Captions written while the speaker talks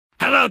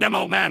Hello,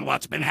 Demo Man.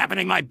 What's been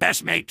happening, my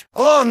best mate?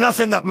 Oh,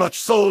 nothing that much,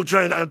 soldier,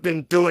 and I've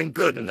been doing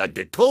good, and I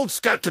did told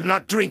Scout to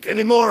not drink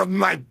any more of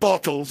my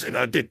bottles, and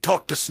I did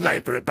talk to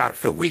Sniper about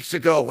 4 weeks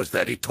ago, was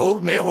that he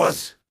told me it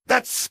was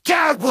that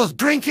Scout was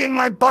drinking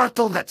my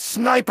bottle, that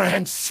Sniper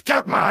had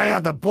Scout my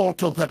other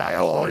bottle that I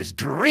always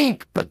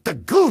drink, but the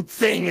good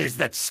thing is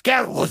that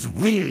Scout was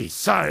really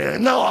sorry,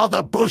 and no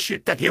other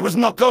bullshit that he was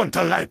not going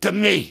to lie to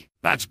me.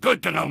 That's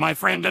good to know, my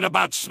friend, and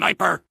about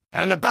Sniper.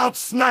 And about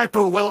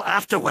Sniper, well,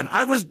 after when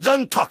I was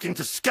done talking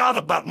to Scout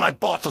about my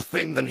bottle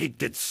thing, then he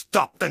did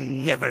stop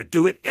and never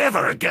do it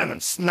ever again.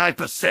 And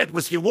Sniper said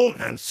was he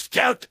won't hand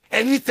Scout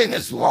anything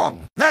as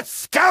long that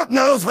Scout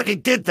knows what he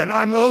did, then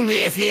I'm only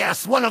if he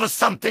asks one of us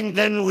something,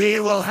 then we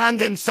will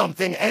hand him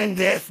something, and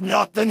if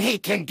not, then he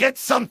can get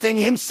something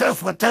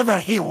himself, whatever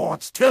he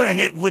wants to,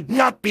 and it would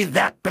not be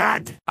that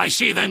bad. I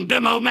see then,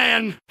 Demo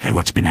Man. Hey,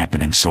 what's been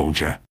happening,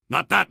 soldier?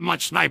 Not that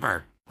much,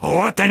 Sniper.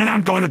 Alright then,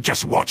 I'm going to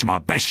just watch my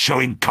best show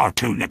in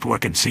Cartoon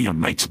Network and see your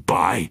mates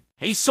bye.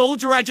 Hey,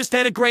 soldier, I just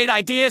had a great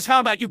idea.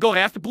 How about you go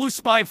after Blue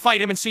Spy and fight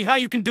him and see how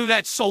you can do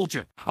that,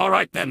 soldier? All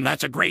right, then,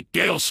 that's a great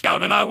deal,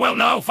 Scout, and I will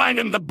now find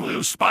him the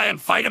Blue Spy and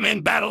fight him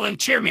in battle and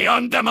cheer me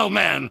on, Demo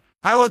Man.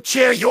 I will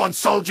cheer you on,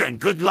 soldier, and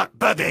good luck,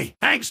 buddy.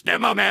 Thanks,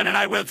 Demo Man, and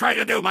I will try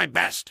to do my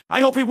best.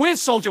 I hope he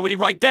wins, soldier. Would he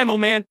right, Demo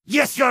Man?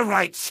 Yes, you're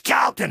right,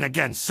 Scout, and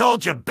again,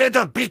 soldier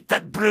better beat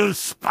that Blue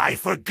Spy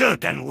for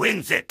good and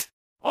wins it.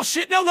 Oh,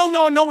 shit, no,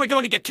 we're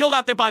going to get killed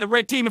out there by the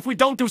red team if we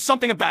don't do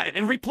something about it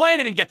and replan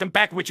it and get them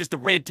back, which is the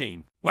red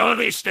team. Well, at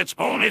least there's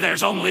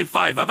only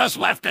 5 of us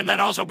left, and then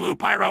also Blue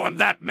Pyro, and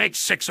that makes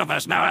 6 of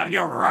us now, and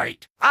you're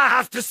right. I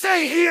have to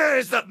say here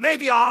is that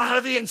maybe our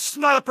Heavy and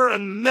Sniper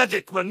and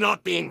Medic were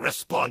not being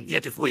respawned,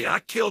 yet if we are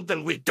killed,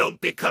 then we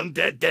don't become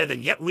dead,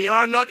 and yet we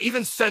are not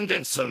even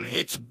sending some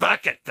hits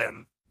back at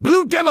them.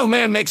 Blue Demo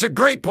Man makes a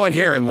great point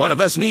here, and one of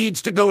us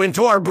needs to go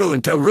into our Blue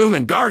Intel room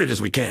and guard it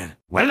as we can.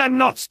 Well, I'm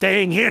not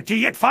staying here to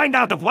yet find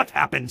out of what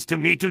happens to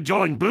me to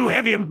join Blue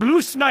Heavy and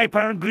Blue Sniper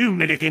and Blue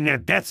Medic in their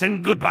deaths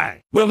and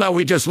goodbye. Well, now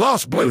we just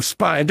lost Blue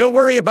Spy, and don't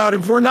worry about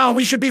him for now.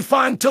 We should be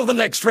fine till the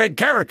next red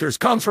characters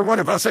comes for one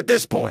of us at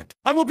this point.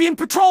 I will be in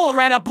patrol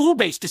around our Blue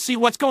base to see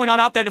what's going on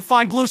out there to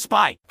find Blue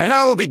Spy. And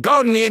I will be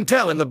guarding the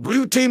intel in the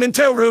Blue Team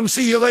Intel room.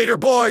 See you later,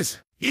 boys.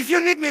 If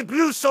you need me,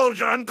 Blue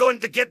Soldier, I'm going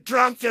to get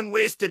drunk and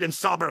wasted and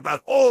sober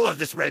about all of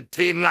this red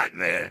team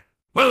nightmare.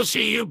 We'll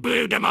see you,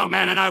 Blue Demo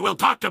Man, and I will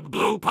talk to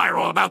Blue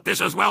Pyro about this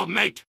as well,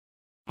 mate.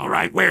 All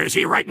right, where is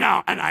he right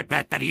now? And I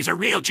bet that he's a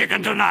real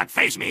chicken to not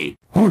face me.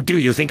 Who do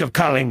you think of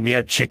calling me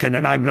a chicken?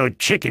 And I'm no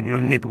chicken, you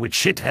nitwit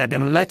shithead,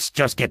 and let's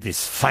just get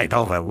this fight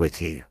over with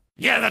here.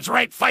 Yeah, that's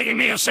right, fighting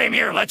me is same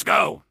here, let's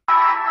go.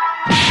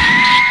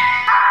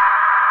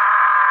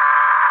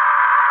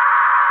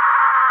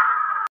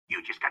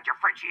 You just got your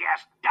Frenchie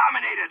ass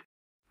dominated.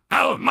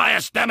 Oh, my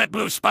ass, damn it,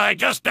 Blue Spy,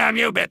 just damn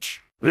you, bitch.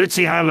 Let's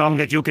see how long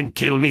that you can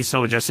kill me,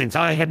 soldier. Since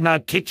I had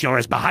not kicked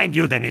yours behind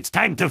you, then it's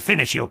time to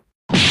finish you.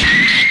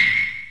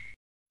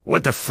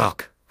 What the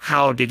fuck?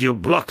 How did you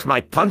block my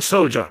punch,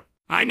 soldier?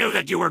 I knew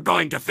that you were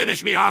going to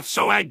finish me off,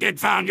 so I did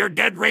found your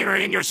dead raider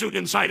in your suit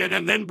inside it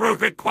and then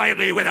broke it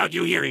quietly without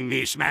you hearing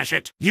me smash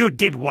it. You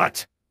did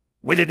what?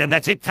 With it, and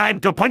that's it, time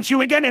to punch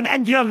you again and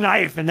end your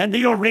life, and then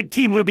your red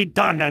team will be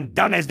done, and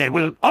done as they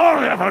will all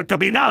ever to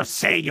be. Now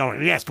say your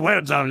last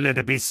words, our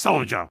little bit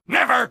soldier.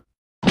 Never!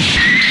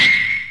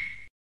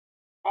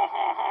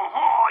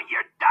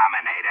 You're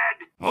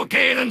dominated!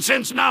 Okay, then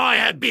since now I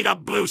had beat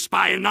up Blue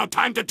Spy, and now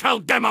time to tell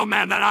Demo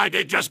Man that I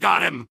did just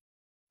got him.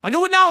 I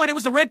know it now, and it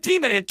was the red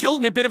team that had killed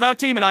and a bit of our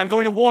team, and I'm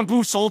going to warn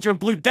Blue Soldier and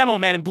Blue Demo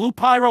Man and Blue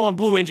Pyro and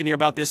Blue Engineer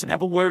about this and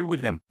have a word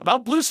with them.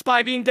 About Blue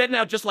Spy being dead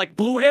now, just like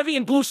Blue Heavy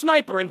and Blue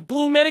Sniper and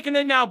Blue Medic and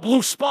then now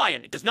Blue Spy,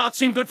 and it does not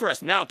seem good for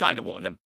us. Now time to warn them.